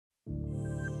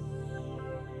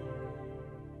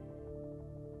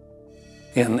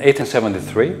In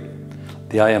 1873,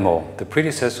 the IMO, the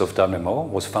predecessor of WMO,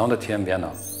 was founded here in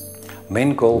Vienna.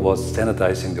 Main goal was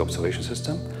standardizing the observation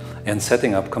system and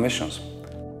setting up commissions.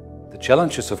 The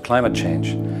challenges of climate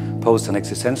change posed an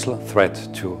existential threat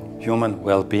to human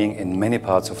well-being in many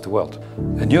parts of the world.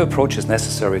 A new approach is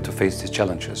necessary to face these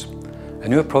challenges. A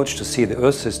new approach to see the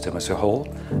Earth system as a whole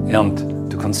and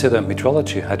to consider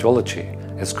meteorology, hydrology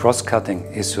as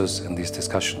cross-cutting issues in these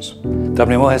discussions.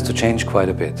 WMO has to change quite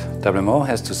a bit. WMO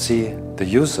has to see the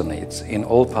user needs in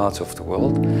all parts of the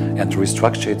world and to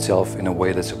restructure itself in a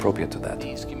way that's appropriate to that.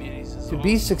 To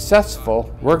be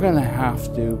successful, we're going to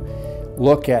have to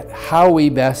look at how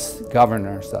we best govern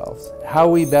ourselves, how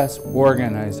we best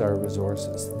organize our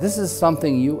resources. This is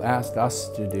something you asked us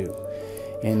to do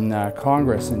in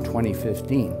Congress in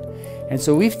 2015. And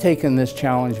so we've taken this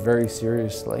challenge very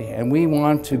seriously, and we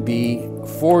want to be,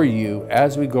 for you,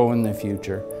 as we go in the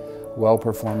future,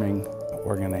 well-performing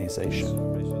organization.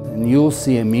 And you'll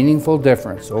see a meaningful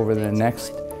difference over the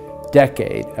next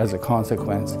decade as a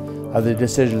consequence of the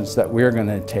decisions that we're going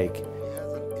to take.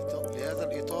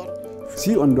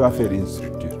 Si on doit faire une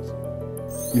structure,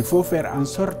 il faut faire en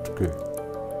sorte que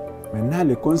maintenant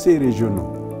les conseils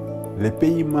régionaux, les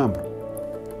pays membres,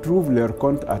 trouvent leur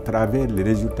compte à travers les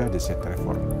résultats de cette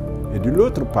réforme. Et de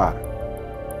l'autre part,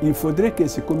 il faudrait que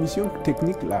ces commissions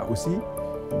techniques-là aussi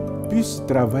puissent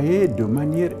travailler de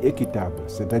manière équitable,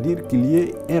 c'est-à-dire qu'il y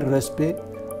ait un respect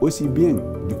aussi bien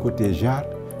du côté genre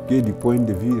que du point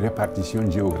de vue répartition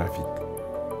géographique.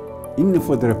 Il ne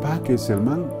faudrait pas que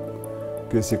seulement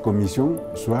que ces commissions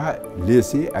soient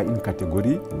laissées à une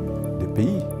catégorie de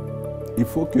pays. Il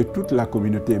faut que toute la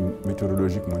communauté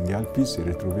météorologique mondiale puisse se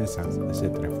retrouver dans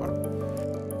cette réforme.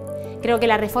 Creo que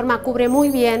la reforma cubre muy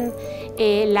bien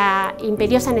la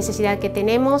imperiosa necesidad que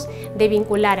tenemos de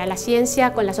vincular a la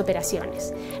ciencia con las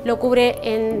operaciones. Lo cubre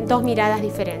en dos miradas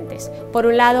diferentes. Por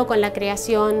un lado, con la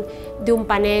creación de un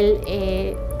panel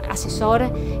asesor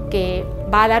que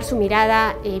va a dar su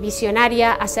mirada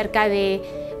visionaria acerca de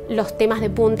los temas de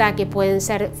punta que pueden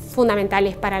ser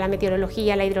fundamentales para la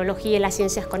meteorología, la hidrología y las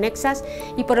ciencias conexas,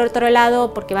 y por otro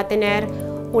lado porque va a tener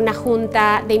una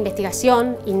junta de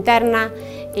investigación interna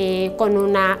con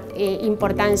una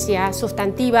importancia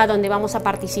sustantiva donde vamos a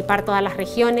participar todas las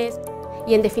regiones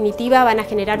y en definitiva van a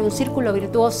generar un círculo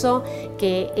virtuoso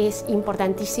que es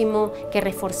importantísimo que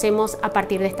reforcemos a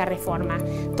partir de esta reforma,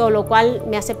 todo lo cual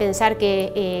me hace pensar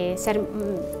que ser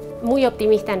muy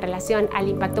optimista en relación al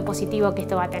impacto positivo que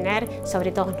esto va a tener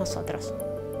sobre todos nosotros.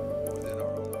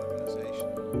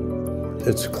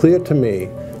 It's clear to me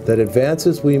that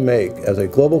advances we make as a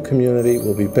global community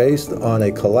will be based on a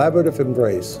collaborative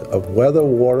embrace of weather,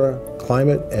 water,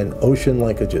 climate, and ocean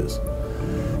linkages.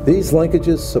 These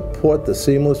linkages support the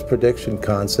seamless prediction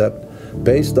concept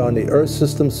based on the Earth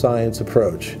system science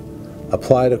approach,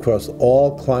 applied across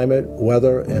all climate,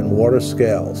 weather, and water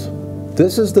scales.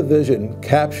 This is the vision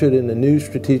captured in the new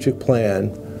strategic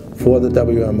plan for the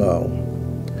WMO,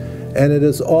 and it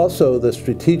is also the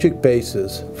strategic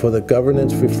basis for the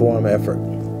governance reform effort.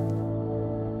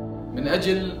 من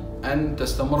أجل أن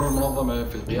تستمر المنظمة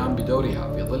في القيام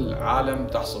بدورها في ظل عالم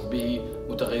تحصل به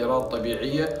متغيرات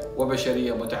طبيعية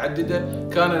وبشرية متعددة،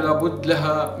 كان لابد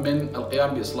لها من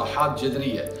القيام بإصلاحات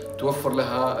جذرية توفر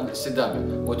لها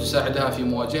الاستدامة وتساعدها في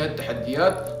مواجهة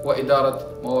تحديات وإدارة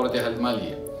مواردها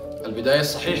المالية. البداية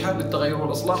الصحيحة للتغير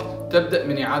والإصلاح تبدأ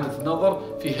من إعادة النظر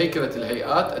في هيكلة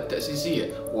الهيئات التأسيسية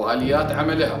وآليات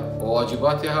عملها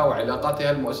وواجباتها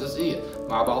وعلاقاتها المؤسسية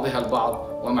مع بعضها البعض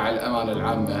ومع الأمانة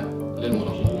العامة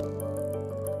للمنظمة.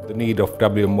 The need of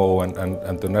WMO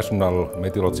and the national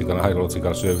meteorological and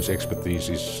hydrological service expertise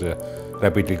is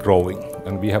rapidly growing,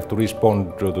 and we have to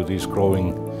respond to this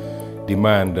growing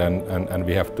demand, and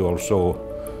we have to also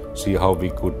see how we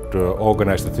could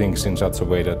organize the things in such a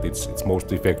way that it's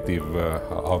most effective,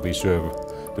 how we serve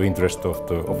the interest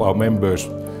of our members,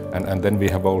 and then we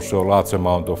have also a large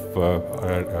amount of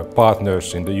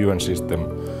partners in the UN system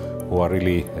who are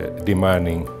really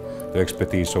demanding the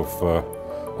expertise of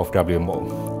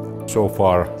WMO. So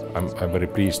far, I'm very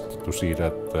pleased to see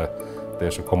that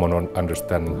there's a common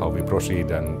understanding how we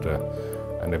proceed, and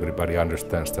everybody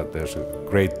understands that there's a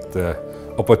great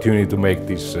opportunity to make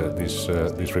this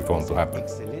reform to happen.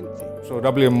 So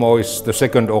WMO is the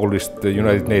second oldest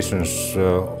United Nations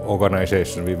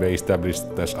organization. We were established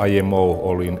as IMO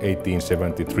only in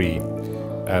 1873.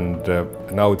 And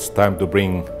now it's time to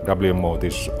bring WMO,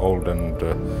 this old and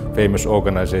famous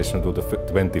organization, to the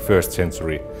 21st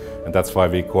century. And that's why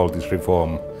we call this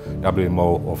reform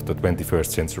WMO of the 21st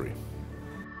century.